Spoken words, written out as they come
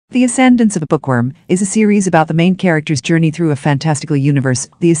The Ascendance of a Bookworm is a series about the main character's journey through a fantastical universe.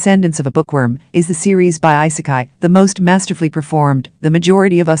 The Ascendance of a Bookworm is the series by Isekai, the most masterfully performed. The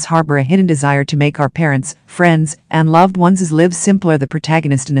majority of us harbor a hidden desire to make our parents, friends, and loved ones live simpler. The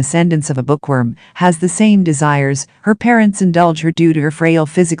protagonist in Ascendance of a Bookworm has the same desires. Her parents indulge her due to her frail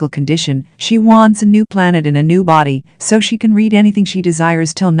physical condition. She wants a new planet and a new body, so she can read anything she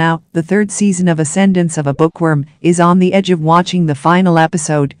desires. Till now, the third season of Ascendance of a Bookworm is on the edge of watching the final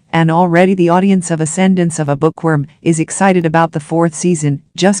episode, and already the audience of Ascendance of a Bookworm is excited about the fourth season.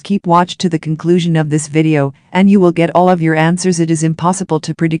 Just keep watch to the conclusion of this video, and you will get all of your answers. It is impossible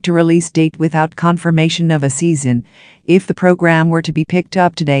to predict a release date without confirmation of a season. If the program were to be picked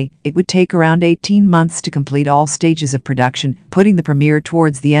up today, it would take around 18 months to complete all stages of production, putting the premiere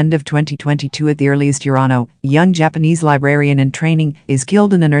towards the end of 2022 at the earliest. Urano, a young Japanese librarian in training, is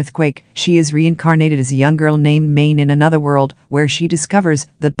killed in an earthquake. She is reincarnated as a young girl named Maine in another world, where she discovers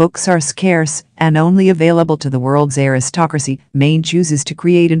that books are scarce and only available to the world's aristocracy. Maine chooses to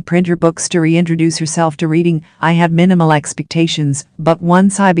create and print her books to reintroduce herself to reading. I had minimal expectations, but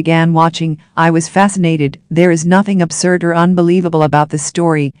once I began watching, I was fascinated. There is nothing absurd or unbelievable about this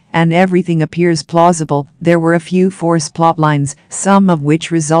story, and everything appears plausible. There were a few forced plot lines, some of which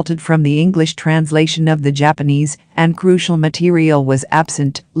resulted from the English translation of the Japanese, and crucial material was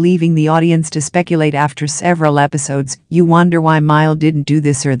absent, leaving the audience to speculate. After several episodes, you wonder why Mile didn't do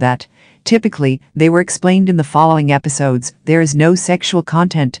this or that. Typically, they were explained in the following episodes. There is no sexual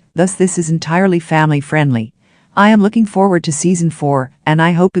content, thus this is entirely family-friendly. I am looking forward to season 4, and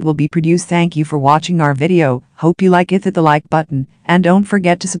I hope it will be produced. Thank you for watching our video. Hope you like it. Hit the like button, and don't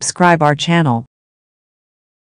forget to subscribe our channel.